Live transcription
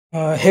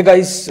Hey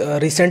guys,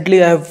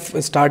 recently I have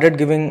started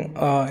giving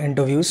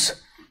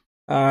interviews,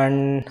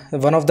 and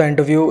one of the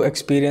interview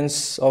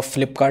experience of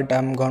Flipkart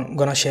I'm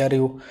gonna share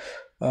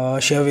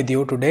with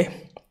you today.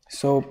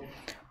 So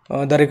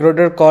the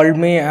recruiter called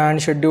me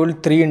and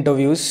scheduled three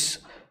interviews.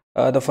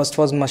 The first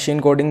was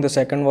machine coding, the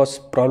second was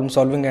problem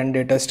solving and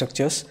data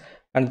structures,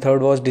 and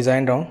third was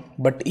design round.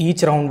 But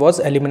each round was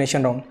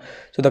elimination round.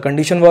 So the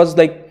condition was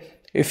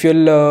like, if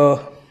you'll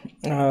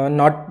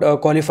not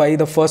qualify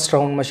the first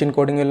round, machine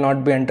coding will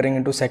not be entering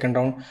into second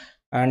round,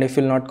 and if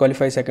you'll not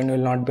qualify second, you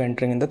will not be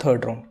entering in the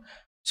third round.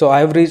 So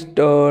I have reached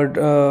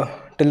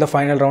till the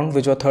final round,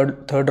 which was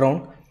third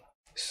round.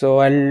 So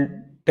I'll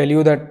tell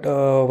you that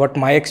what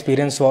my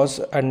experience was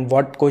and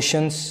what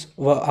questions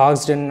were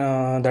asked in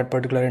that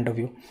particular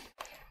interview.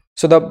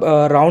 So the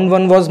round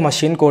one was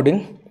machine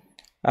coding,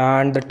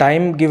 and the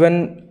time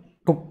given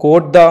to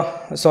code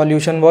the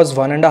solution was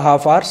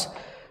 1.5 hours.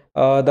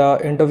 The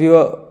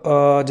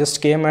interviewer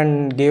just came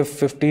and gave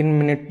 15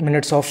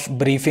 minutes of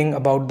briefing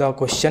about the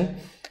question,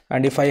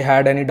 and if I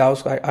had any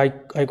doubts,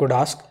 I could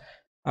ask.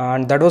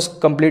 And that was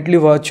completely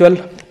virtual.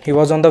 He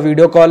was on the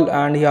video call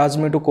and he asked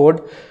me to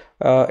code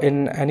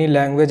in any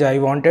language I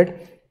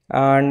wanted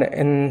and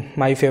in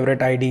my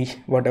favorite ID,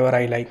 whatever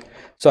I like.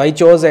 So I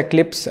chose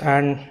Eclipse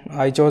and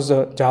I chose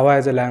Java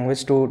as a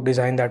language to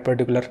design that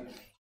particular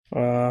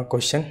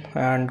question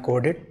and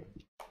code it.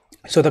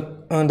 So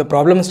the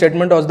problem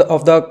statement of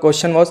the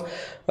question was,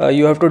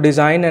 you have to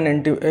design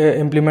and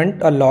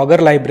implement a logger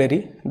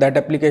library that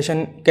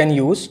application can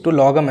use to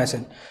log a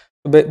message.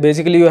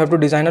 Basically, you have to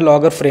design a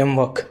logger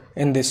framework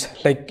in this,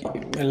 like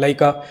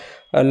a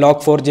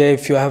log4j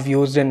if you have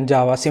used in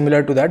Java,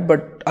 similar to that,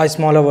 but a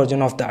smaller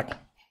version of that.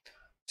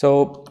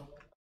 So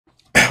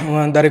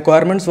the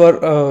requirements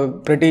were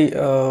pretty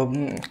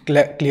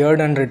cleared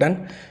and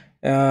written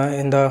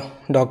in the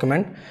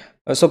document.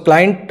 So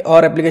client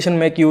or application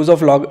make use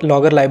of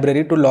logger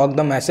library to log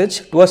the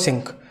message to a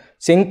sink.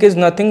 Sink is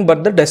nothing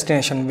but the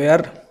destination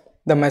where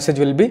the message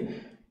will be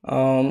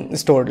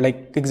stored.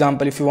 Like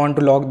example, if you want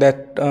to log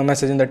that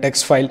message in the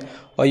text file,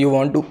 or you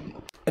want to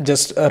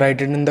just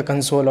write it in the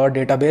console or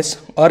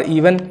database, or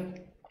even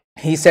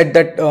he said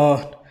that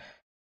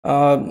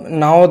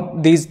now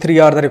these three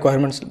are the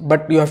requirements,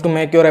 but you have to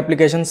make your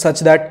application such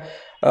that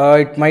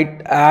it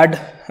might add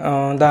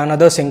the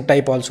another sync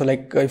type also.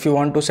 Like if you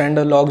want to send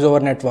logs over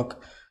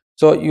network,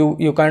 so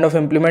you kind of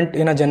implement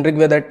in a generic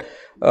way that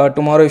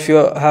tomorrow if you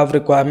have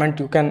requirement,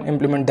 you can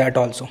implement that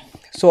also.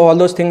 So all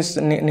those things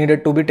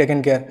needed to be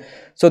taken care.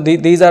 So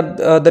these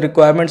are the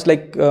requirements.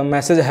 Like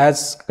message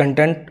has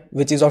content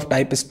which is of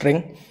type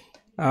string,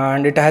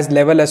 and it has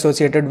level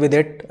associated with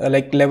it.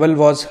 Like level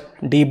was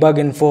debug,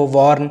 info,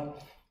 warn,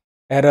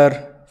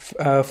 error,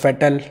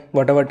 fatal,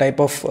 whatever type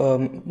of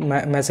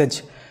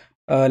message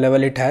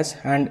level it has,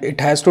 and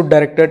it has to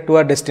direct it to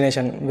a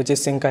destination, which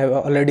is sync. I have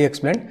already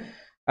explained,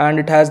 and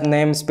it has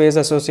namespace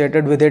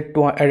associated with it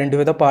to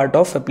identify the part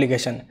of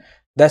application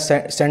that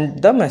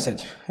send the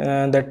message.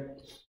 And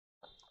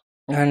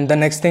the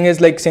next thing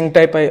is like sync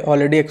type. I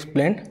already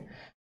explained.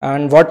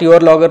 And what your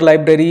logger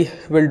library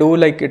will do,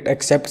 like it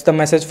accepts the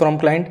message from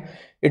client,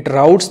 it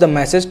routes the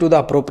message to the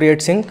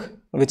appropriate sync,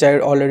 which I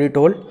already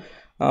told.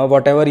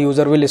 Whatever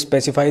user will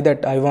specify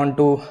that I want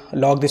to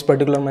log this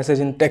particular message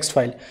in text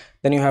file,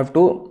 then you have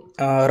to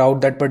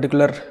route that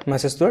particular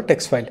message to a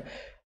text file.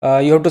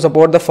 You have to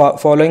support the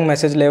following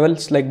message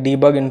levels like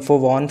debug, info,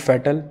 warn,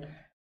 fatal,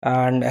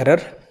 and error,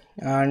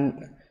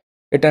 and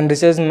it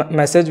enriches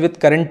message with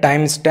current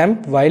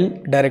timestamp while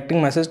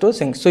directing message to a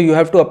sync. So you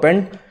have to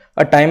append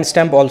a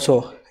timestamp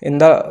also in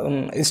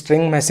the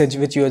string message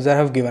which user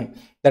have given,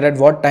 that at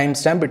what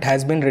timestamp it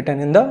has been written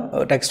in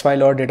the text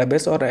file or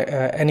database or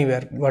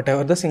anywhere,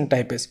 whatever the sync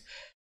type is.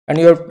 And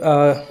you have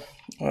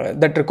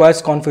that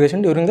requires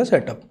configuration during the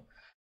setup.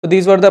 So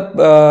these were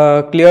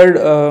the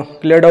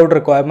cleared out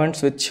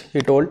requirements which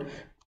he told.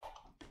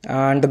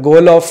 And the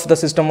goal of the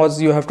system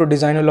was you have to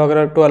design a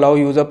logger to allow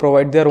user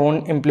provide their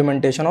own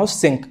implementation of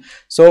sync.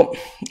 So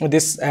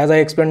this, as I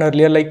explained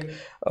earlier, like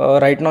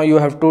right now you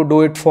have to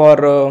do it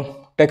for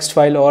text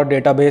file or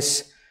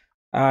database,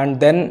 and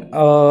then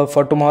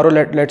for tomorrow,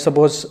 let's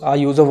suppose a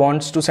user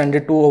wants to send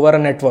it to over a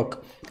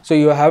network. So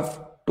you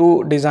have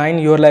to design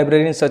your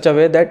library in such a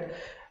way that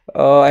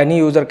any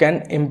user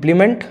can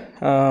implement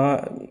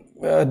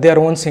their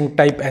own sync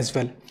type as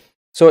well.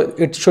 So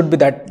it should be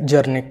that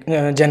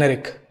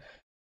generic.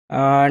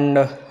 And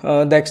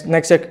the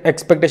next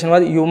expectation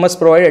was you must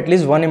provide at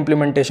least one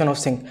implementation of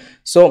sync.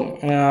 So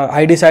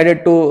I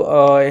decided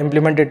to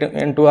implement it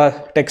into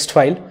a text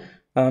file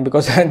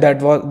because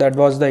that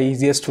was the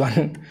easiest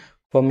one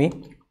for me.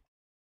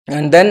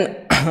 And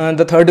then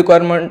the third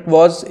requirement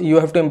was you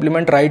have to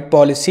implement write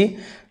policy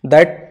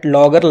that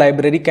logger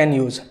library can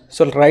use.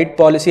 So write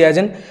policy as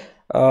in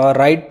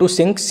write to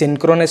sync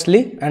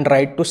synchronously and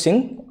write to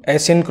sync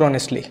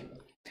asynchronously.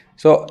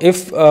 So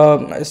if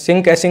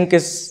sync async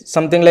is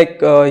something like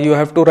you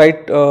have to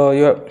write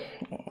your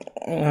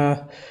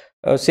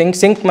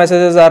sync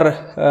messages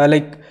are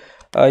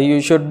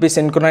you should be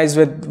synchronized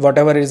with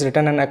whatever is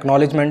written, and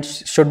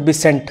acknowledgements should be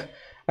sent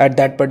at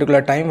that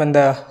particular time when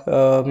the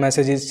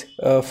message is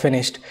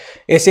finished.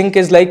 Async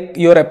is like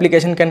your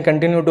application can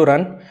continue to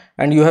run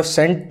and you have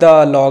sent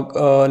the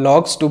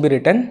logs to be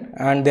written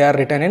and they are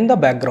written in the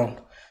background.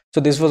 So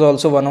this was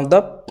also one of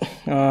the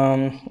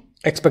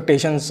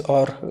expectations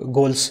or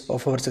goals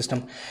of our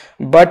system.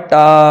 But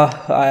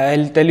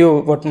I'll tell you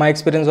what my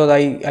experience was.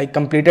 I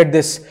completed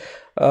this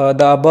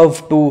the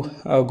above two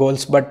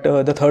goals, but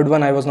the third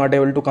one I was not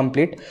able to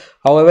complete.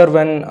 However,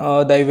 when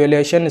the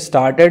evaluation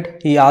started,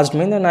 he asked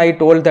me, then I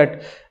told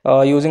that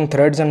using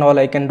threads and all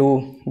I can do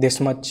this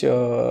much,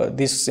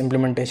 this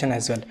implementation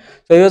as well.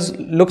 So it was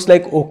looks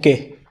like okay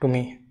to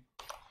me.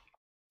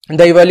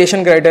 The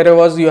evaluation criteria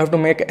was you have to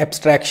make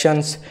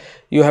abstractions,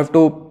 you have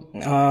to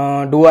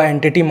do a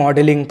entity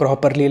modeling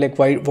properly, like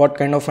what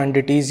kind of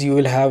entities you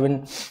will have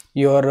in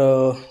your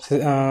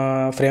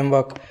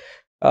framework.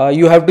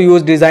 You have to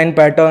use design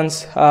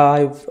patterns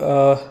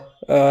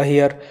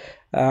here,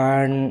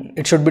 and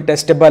it should be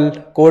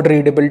testable. Code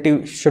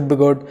readability should be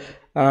good,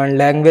 and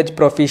language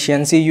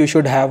proficiency you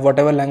should have.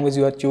 Whatever language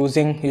you are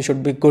choosing, you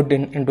should be good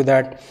into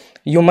that.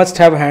 You must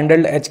have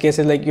handled edge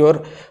cases, like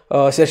your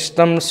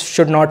systems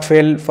should not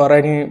fail for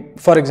any,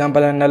 for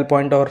example, a null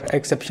point or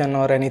exception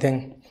or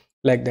anything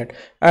like that.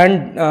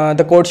 And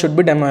the code should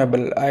be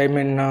demoable. I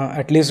mean,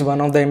 at least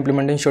one of the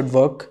implementation should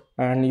work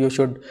and you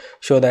should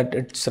show that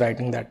it's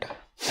writing that.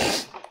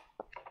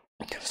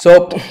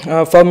 So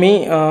for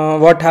me,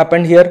 what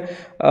happened here,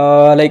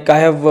 like I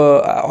have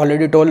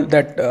already told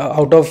that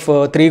out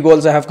of 3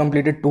 goals I have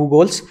completed 2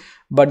 goals,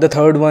 but the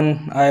third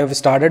one I have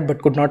started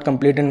but could not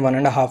complete in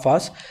 1.5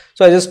 hours.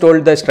 So I just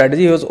told the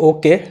strategy was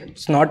okay.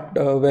 It's not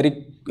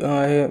very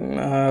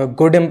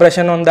good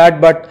impression on that,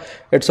 but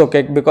it's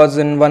okay because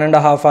in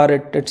 1.5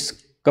 hours it's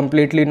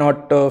completely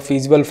not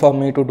feasible for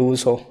me to do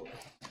so.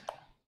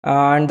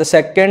 And the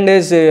second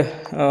is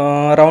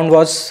round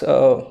was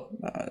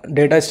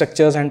data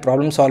structures and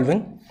problem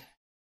solving.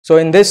 So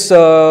in this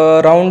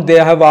round they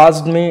have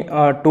asked me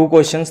 2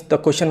 questions. The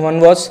question 1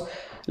 was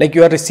like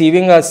you are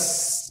receiving a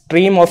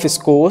stream of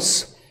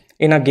scores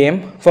in a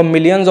game from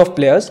millions of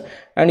players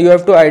and you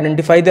have to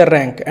identify their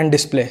rank and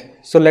display.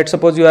 So let's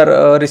suppose you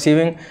are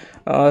receiving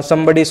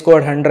somebody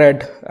scored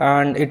 100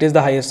 and it is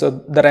the highest, so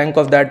the rank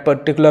of that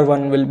particular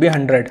one will be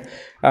 100,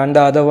 and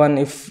the other one,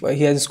 if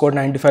he has scored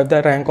 95,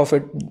 the rank of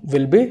it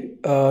will be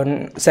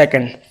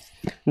second.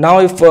 Now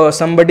if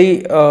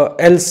somebody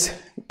else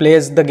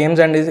plays the games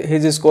and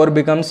his score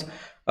becomes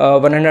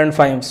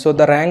 105, so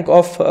the rank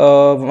of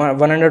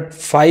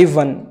 105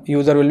 one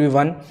user will be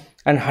 1,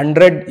 and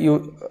 100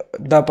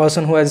 the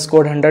person who has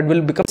scored 100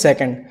 will become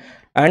second,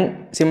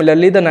 and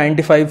similarly the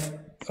 95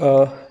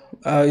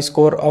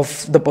 score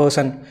of the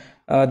person,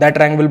 that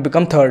rank will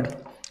become third.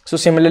 So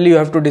similarly you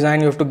have to design,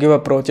 you have to give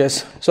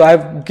approaches. So I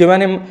have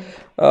given him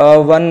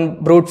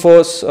one brute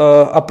force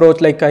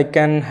approach, like I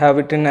can have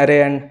it in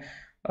array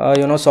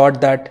and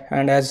sort that,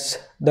 and as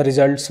the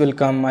results will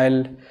come,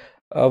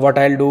 what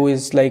I'll do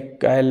is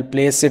like I'll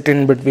place it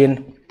in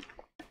between,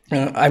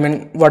 I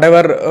mean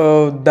whatever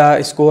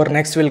the score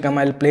next will come,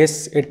 I'll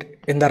place it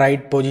in the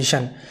right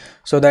position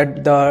so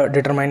that the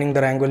determining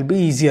the rank will be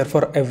easier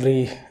for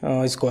every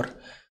score.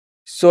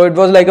 So it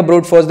was like a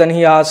brute force. Then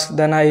he asked,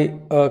 then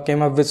I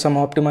came up with some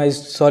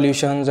optimized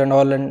solutions and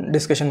all, and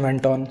discussion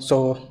went on.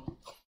 So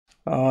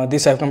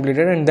this I've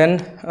completed. And then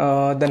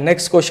the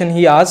next question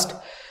he asked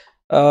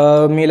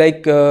me,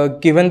 like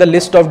given the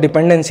list of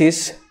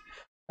dependencies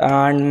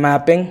and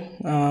mapping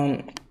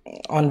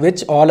on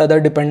which all other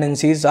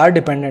dependencies are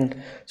dependent.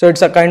 So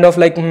it's a kind of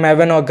like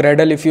Maven or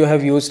Gradle, if you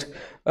have used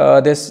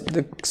this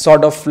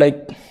sort of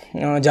like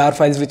jar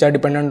files which are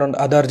dependent on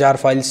other jar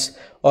files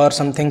or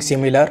something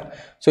similar.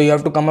 So you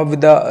have to come up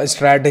with a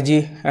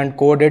strategy and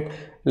code it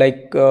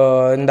like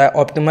in the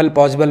optimal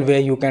possible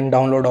way you can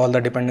download all the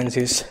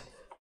dependencies.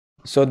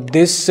 So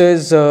this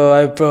is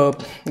I've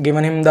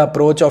given him the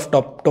approach of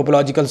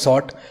topological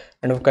sort,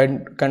 and I've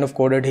kind of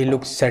coded. He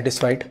looks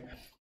satisfied,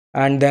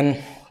 and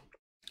then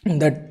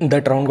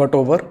that round got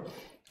over.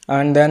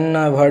 And then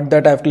I've heard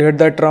that I've cleared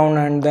that round,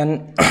 and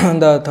then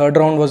the third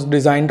round was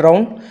design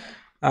round.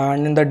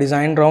 And in the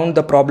design round,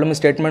 the problem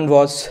statement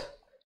was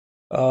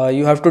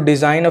you have to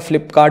design a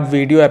Flipkart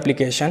video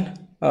application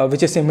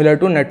which is similar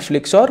to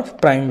Netflix or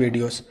Prime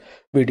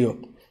video.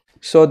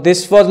 So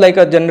this was like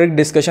a generic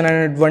discussion,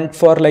 and it went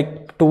for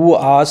like 2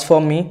 hours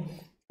for me,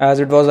 as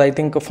it was I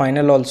think a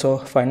final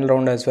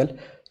round as well.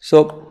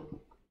 So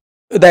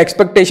the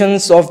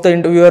expectations of the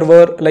interviewer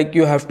were like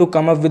you have to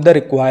come up with the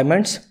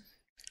requirements,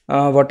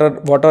 what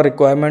are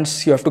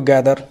requirements you have to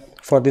gather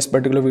for this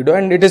particular video.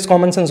 And it is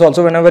common sense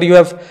also, whenever you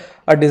have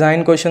a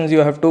design questions, you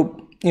have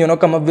to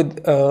come up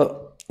with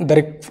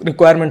the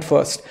requirement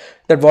first,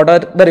 that what are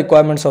the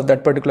requirements of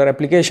that particular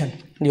application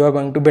you are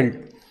going to build.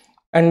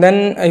 And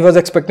then he was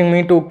expecting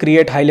me to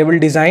create high level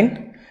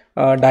design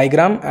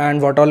diagram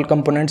and what all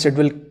components it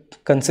will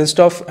consist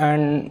of.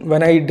 And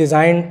when I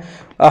designed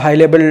a high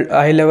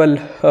level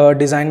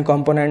design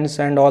components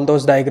and all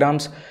those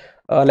diagrams,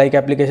 like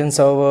application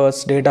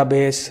servers,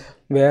 database,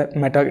 where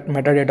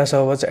metadata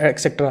servers,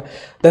 etc.,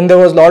 then there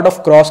was a lot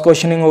of cross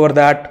questioning over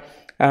that,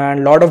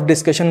 and lot of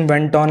discussion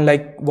went on,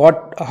 like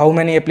how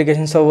many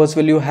application servers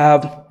will you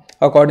have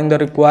according to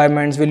the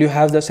requirements. Will you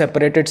have the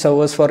separated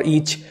servers for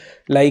each?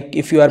 Like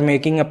if you are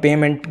making a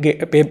payment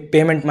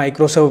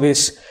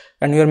microservice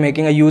and you are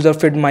making a user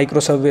feed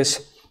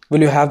microservice,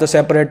 will you have the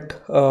separate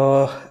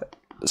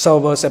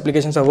servers,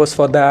 application servers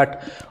for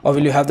that, or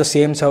will you have the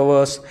same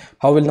servers?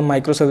 How will the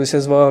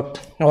microservices work?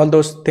 All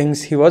those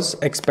things he was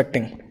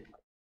expecting.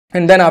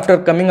 And then after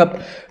coming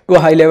up to a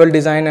high level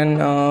design and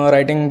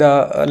writing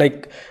the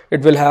like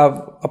it will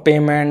have a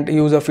payment,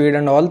 user feed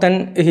and all,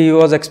 then he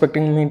was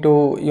expecting me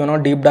to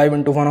deep dive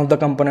into one of the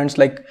components,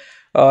 like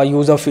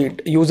user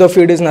feed. User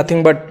feed is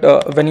nothing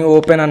but when you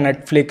open a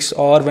Netflix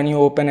or when you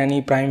open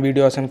any Prime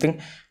Video or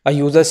something, a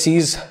user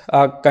sees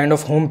a kind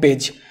of home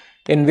page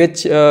in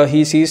which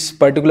he sees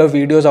particular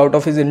videos out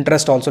of his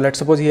interest also. Let's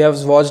suppose he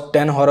has watched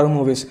 10 horror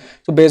movies,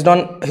 so based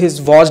on his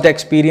watched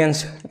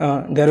experience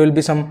there will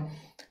be some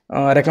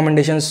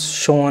recommendations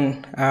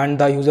shown and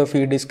the user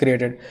feed is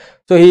created.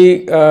 So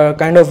he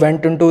kind of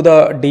went into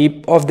the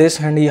deep of this,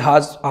 and he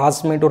has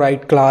asked me to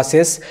write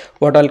classes,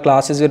 what all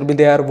classes will be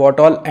there, what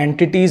all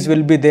entities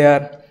will be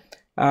there,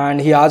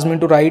 and he asked me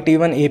to write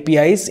even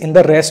APIs in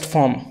the REST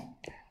form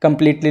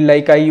completely.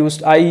 Like I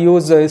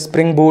use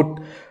Spring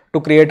Boot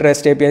to create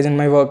REST APIs in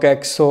my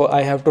workx, so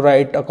I have to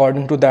write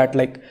according to that.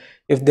 Like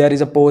if there is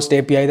a post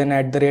API,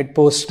 then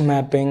 @post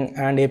mapping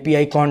and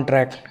API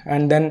contract,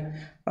 and then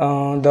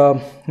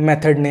the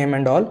method name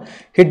and all.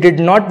 He did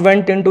not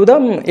went into the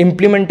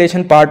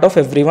implementation part of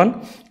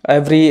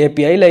every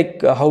API,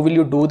 like how will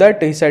you do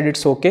that. He said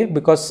it's okay,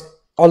 because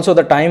also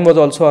the time was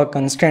also a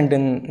constraint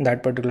in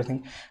that particular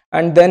thing.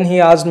 And then he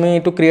asked me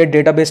to create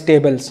database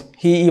tables.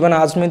 He even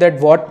asked me that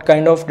what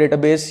kind of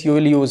database you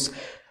will use.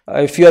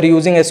 If you are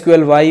using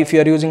SQL, why? If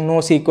you are using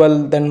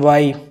NoSQL, then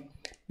why?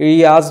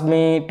 He asked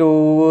me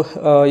to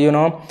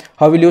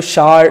how will you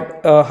shard,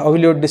 how will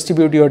you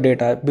distribute your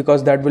data,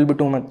 because that will be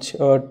too much.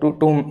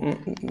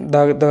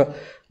 The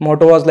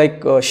motto was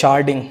like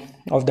sharding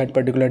of that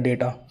particular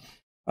data.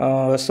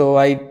 So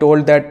I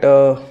told that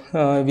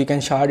we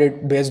can shard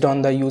it based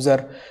on the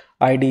user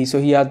ID. So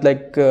he asked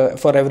like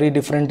for every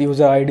different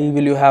user ID,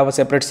 will you have a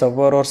separate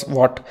server or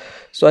what?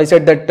 So I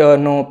said that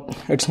no,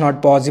 it's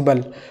not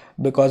possible,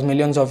 because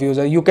millions of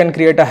users, you can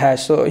create a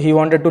hash. So he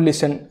wanted to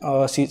listen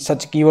see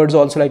such keywords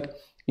also, like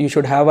you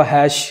should have a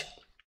hash,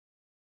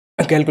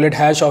 calculate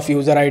hash of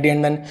user ID,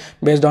 and then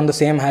based on the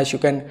same hash you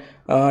can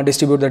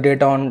distribute the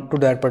data on to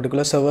that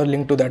particular server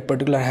linked to that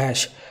particular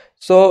hash.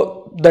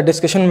 So the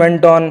discussion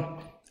went on,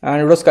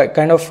 and it was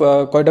kind of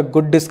quite a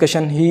good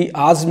discussion. He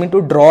asked me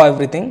to draw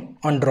everything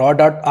on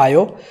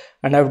draw.io,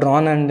 and I've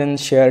drawn and then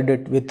shared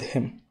it with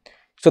him.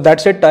 So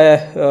that's it.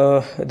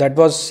 That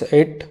was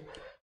it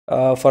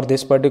for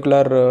this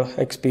particular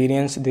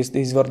experience.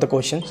 These were the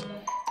questions,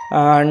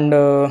 and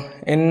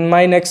in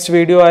my next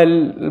video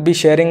I'll be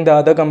sharing the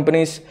other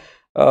companies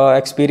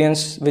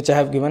experience which I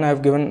have given.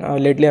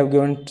 Lately I've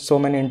given so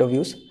many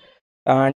interviews, and